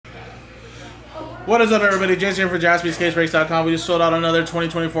What is up, everybody? Jason here for JaspysCaseBreaks.com. We just sold out another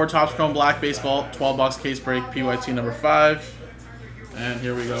 2024 Topps Chrome Black Baseball 12-box case break, PYT number 5. And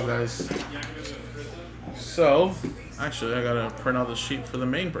here we go, guys. So, actually, I gotta print out the sheet for the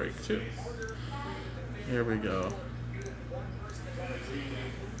main break, too. Here we go.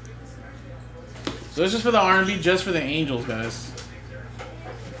 So this is for the R&B, just for the Angels, guys.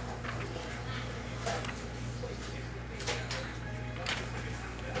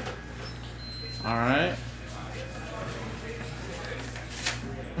 Alright.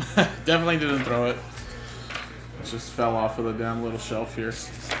 Definitely didn't throw it. It just fell off of the damn little shelf here.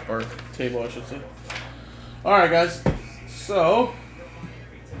 Or table, I should say. Alright, guys. So,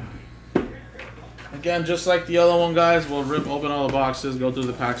 again, just like the other one, guys, we'll rip open all the boxes, go through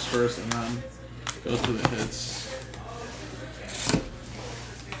the packs first, and then go through the hits.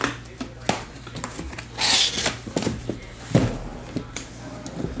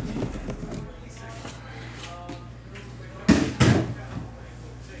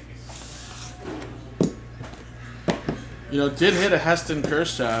 You know, did hit a Heston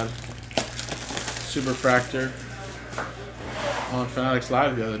Kjerstad Superfractor on Fanatics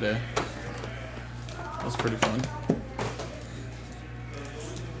Live the other day. That was pretty fun.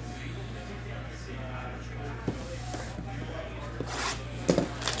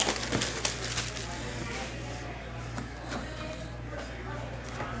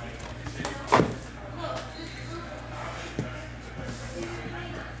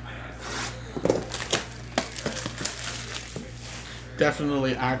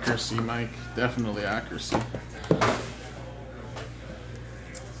 Definitely accuracy, Mike. Definitely accuracy.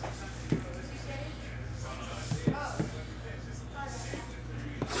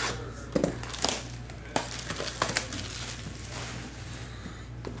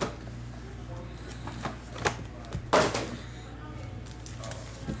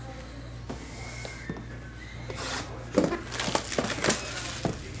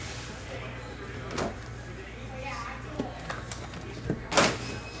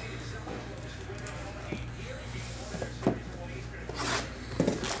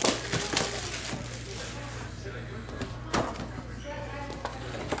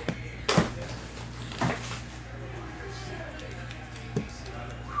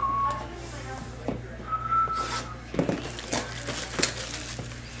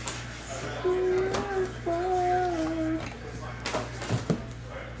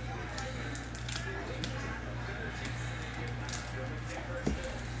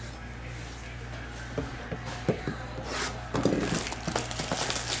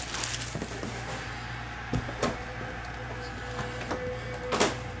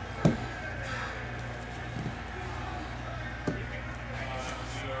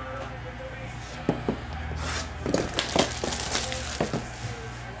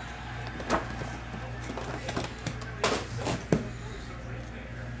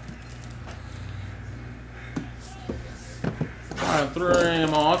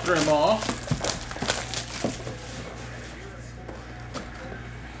 Alright, three more.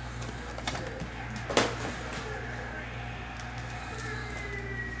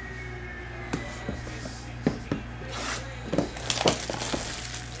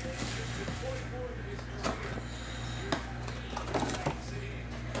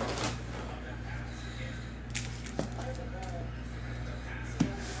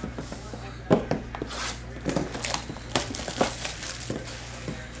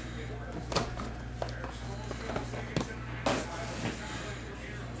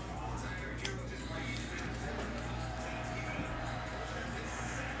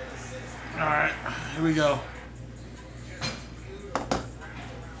 Alright, here we go.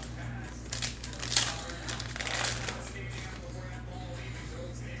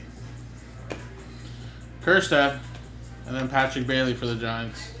 Kjerstad, and then Patrick Bailey for the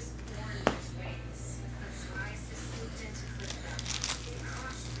Giants.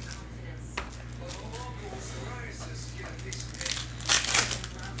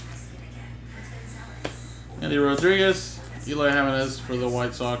 Andy Rodriguez, Eli Jimenez for the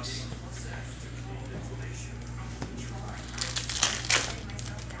White Sox.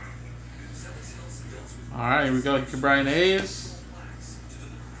 Alright, here we go. Brian Hayes.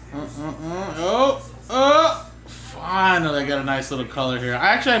 Finally, I got a nice little color here.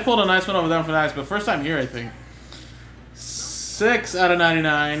 I pulled a nice one over there for nice, but first time here, I think. 6 out of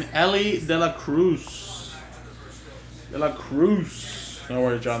 99. Ellie De La Cruz. No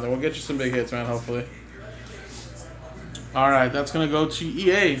worries, John. We'll get you some big hits, man, hopefully. Alright, that's going to go to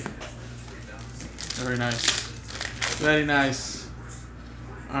EA. Very nice. Very nice.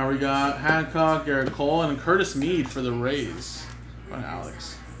 We got Hancock, Garrett Cole, and Curtis Mead for the Rays by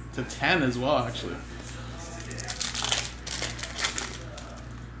Alex. to 10 as well, actually.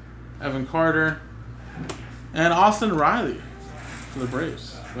 Evan Carter. And Austin Riley for the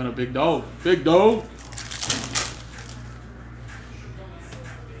Braves. Going a big dog. Big dog.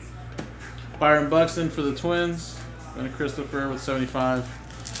 Byron Buxton for the Twins. Going to Christopher with 75.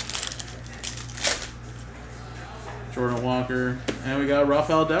 Jordan Walker. And we got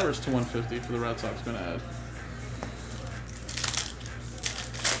Rafael Devers to 150 for the Red Sox. Going to add.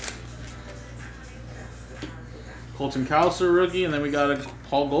 Colton Cowser rookie. And then we got a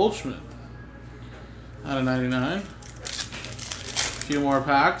Paul Goldschmidt out of 99. Few more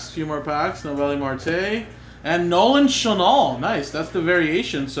packs. Novelli Marte. And Nolan Chanel. Nice. That's the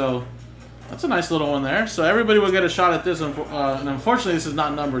variation. So that's a nice little one there. So everybody will get a shot at this. And unfortunately, this is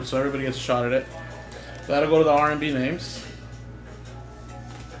not numbered, so everybody gets a shot at it. So that'll go to the R&B names.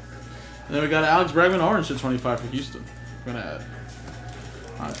 And then we got Alex Bregman orange to 25 for Houston. We're going to add.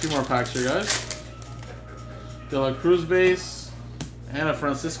 All right, a few more packs here, guys. De La Cruz base. And a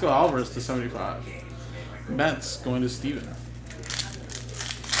Francisco Alvarez to 75. Mets going to Steven.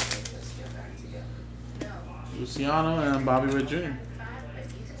 Luciano and Bobby Witt Jr.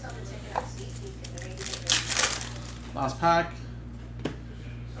 Last pack.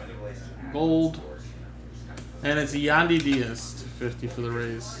 Gold. And it's Yandy Diaz to 50 for the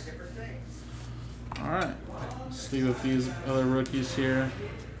Rays. Alright. Let's see with these other rookies here.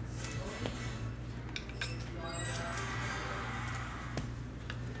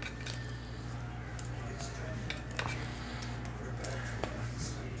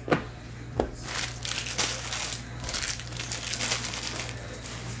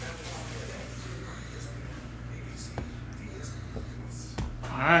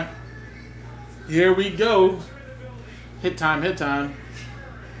 Alright. Here we go. Hit time, hit time.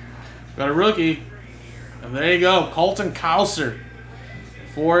 Got a rookie. And there you go. Colton Cowser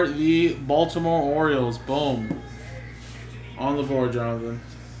for the Baltimore Orioles. Boom. On the board, Jonathan.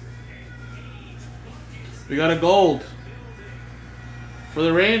 We got a gold. For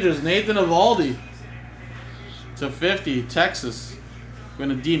the Rangers, Nathan Eovaldi to 50, Texas. Going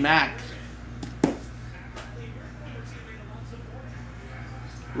to D-Mac.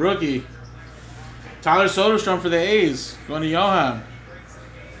 Rookie. Tyler Soderstrom for the A's. Going to Johan.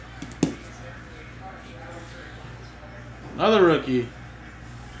 Another rookie.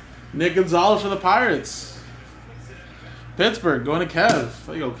 Nick Gonzalez for the Pirates. Pittsburgh. Going to Kev.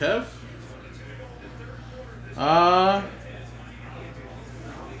 There you go, Kev.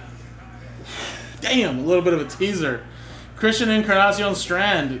 Damn, a little bit of a teaser. Christian Encarnacion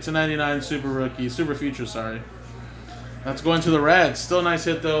Strand to 99 Super Rookie. Super Future, sorry. That's going to the Reds. Still a nice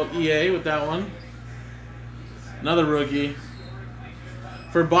hit, though, EA with that one. Another rookie.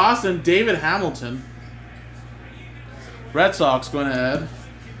 For Boston, David Hamilton. Red Sox going to add.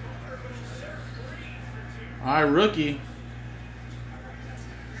 All right, rookie.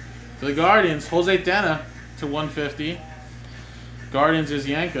 For the Guardians, Jose Tena to 150. Guardians is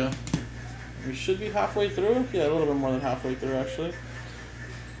Yanka. We should be halfway through. Yeah, a little bit more than halfway through, actually.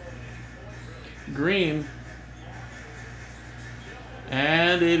 Green.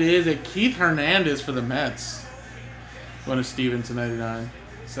 And it is a Keith Hernandez for the Mets. Going to Steven to 99.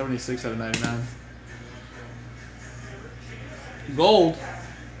 76 out of 99. Gold.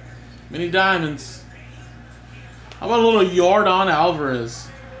 Mini Diamonds. How about a little Yordan Alvarez?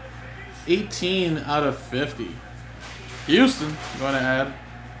 18 out of 50. Houston. Going to add.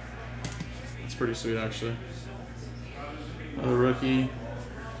 That's pretty sweet, actually. Another rookie.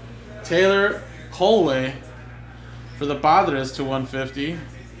 Taylor Colway for the Padres to 150.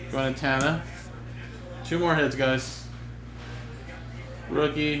 Going to Tana. Two more hits, guys.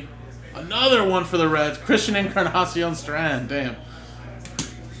 Rookie. Another one for the Reds. Christian Encarnacion Strand. Damn.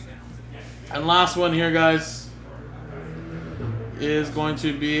 And last one here, guys, is going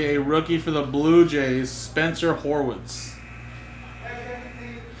to be a rookie for the Blue Jays, Spencer Horwitz.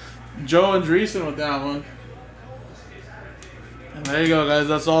 Joe Andreessen with that one. And there you go, guys.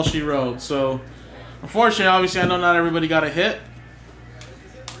 That's all she wrote. So, unfortunately, obviously, I know not everybody got a hit,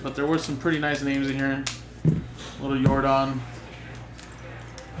 but there were some pretty nice names in here. A little Yordan.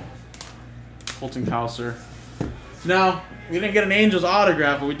 Colton Cowser. Now, we didn't get an Angels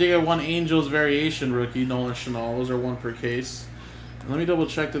autograph, but we did get one Angels variation rookie, Nolan Chanel. Those are one per case. And let me double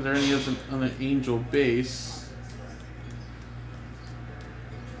check that there any is on the Angel base.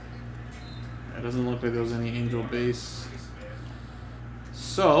 It doesn't look like there was any Angel base.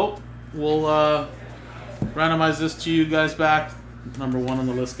 So, we'll randomize this to you guys back. Number one on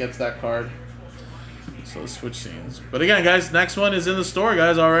the list gets that card. So let's switch scenes. But again, guys, next one is in the store,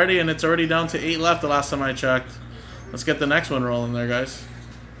 guys, already, and it's already down to 8 left the last time I checked. Let's get the next one rolling there, guys.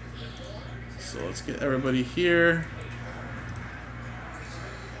 So let's get everybody here.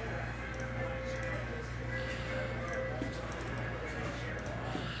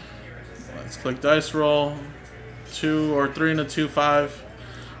 Let's click dice roll. 2 or 3 and a 2, 5.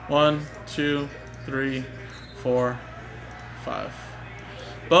 1, 2, 3, 4, 5.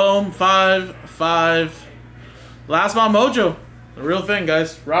 Boom, 5, 5. Last Mount Mojo. The real thing,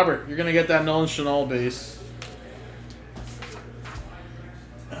 guys. Robert, you're going to get that Nolan Chanel base.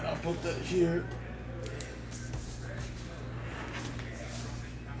 And I'll put that here.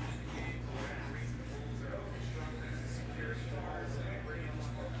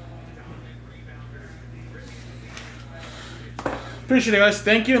 Appreciate it, guys.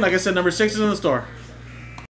 Thank you. And like I said, number 6 is in the store.